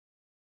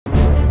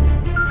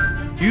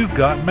You've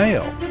got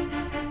mail.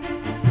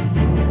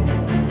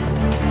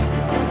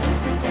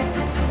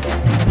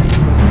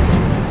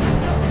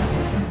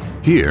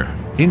 Here,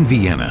 in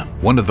Vienna,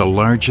 one of the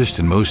largest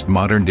and most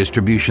modern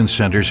distribution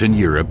centers in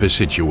Europe is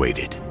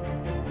situated.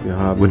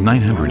 With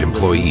 900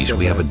 employees,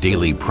 we have a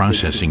daily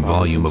processing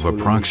volume of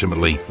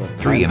approximately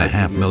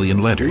 3.5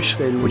 million letters,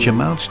 which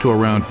amounts to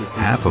around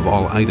half of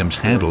all items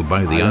handled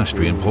by the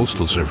Austrian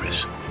Postal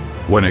Service.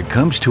 When it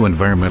comes to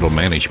environmental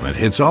management,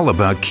 it's all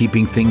about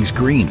keeping things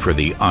green for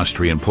the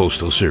Austrian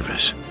Postal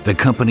Service. The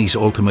company's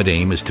ultimate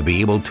aim is to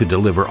be able to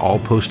deliver all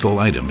postal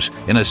items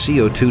in a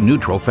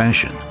CO2-neutral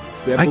fashion.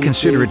 I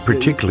consider it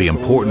particularly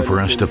important for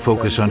us to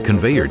focus on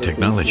conveyor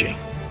technology.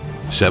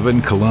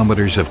 7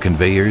 kilometers of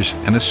conveyors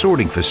and a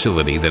sorting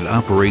facility that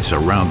operates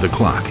around the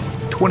clock,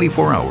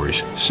 24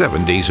 hours,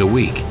 7 days a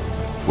week.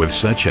 With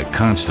such a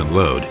constant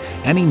load,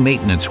 any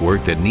maintenance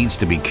work that needs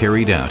to be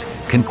carried out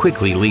can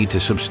quickly lead to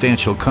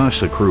substantial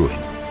cost accruing.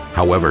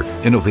 However,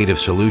 innovative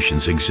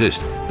solutions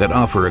exist that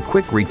offer a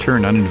quick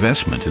return on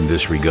investment in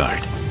this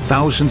regard.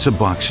 Thousands of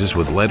boxes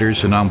with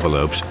letters and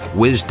envelopes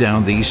whiz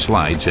down these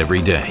slides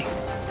every day.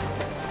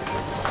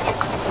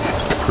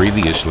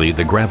 Previously,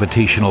 the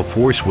gravitational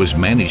force was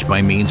managed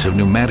by means of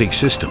pneumatic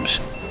systems.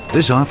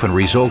 This often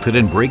resulted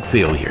in brake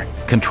failure,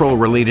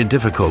 control-related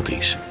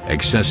difficulties,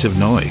 excessive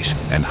noise,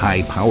 and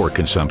high power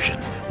consumption,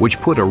 which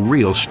put a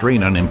real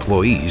strain on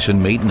employees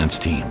and maintenance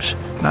teams,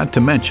 not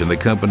to mention the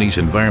company's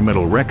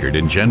environmental record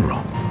in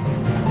general.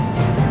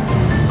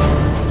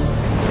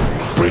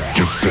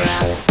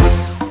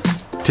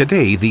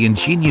 Today, the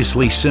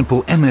ingeniously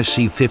simple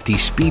MSC50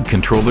 speed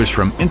controllers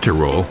from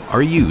Interroll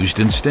are used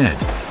instead.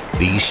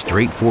 These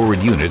straightforward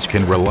units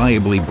can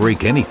reliably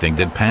brake anything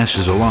that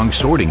passes along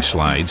sorting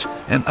slides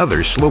and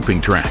other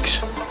sloping tracks.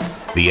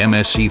 The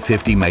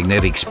MSC50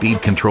 magnetic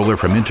speed controller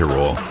from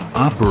Interroll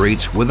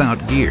operates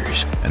without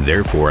gears and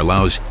therefore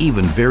allows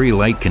even very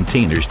light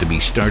containers to be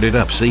started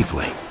up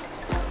safely.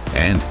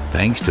 And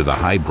thanks to the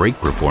high brake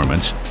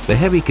performance, the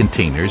heavy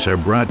containers are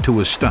brought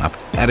to a stop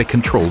at a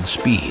controlled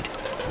speed.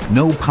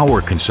 No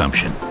power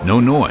consumption, no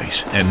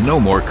noise, and no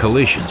more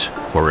collisions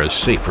for a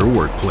safer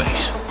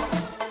workplace.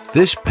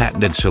 This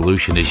patented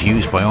solution is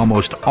used by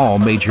almost all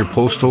major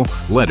postal,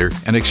 letter,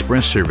 and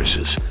express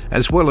services,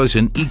 as well as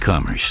in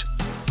e-commerce.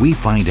 We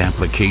find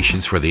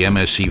applications for the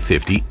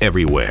MSC50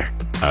 everywhere,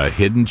 a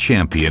hidden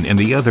champion in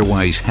the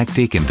otherwise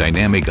hectic and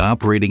dynamic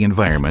operating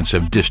environments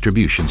of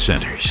distribution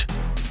centers.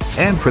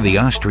 And for the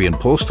Austrian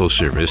Postal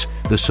Service,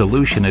 the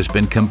solution has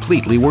been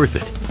completely worth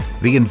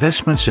it. The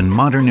investments in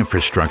modern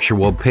infrastructure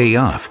will pay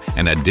off,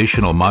 and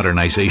additional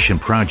modernization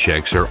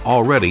projects are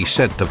already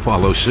set to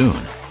follow soon.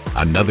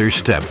 Another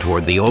step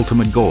toward the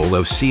ultimate goal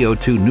of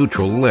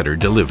CO2-neutral letter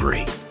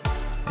delivery.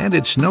 And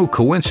it's no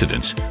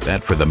coincidence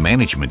that for the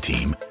management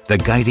team, the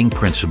guiding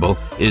principle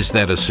is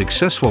that a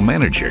successful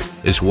manager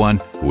is one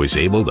who is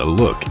able to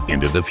look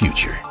into the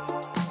future.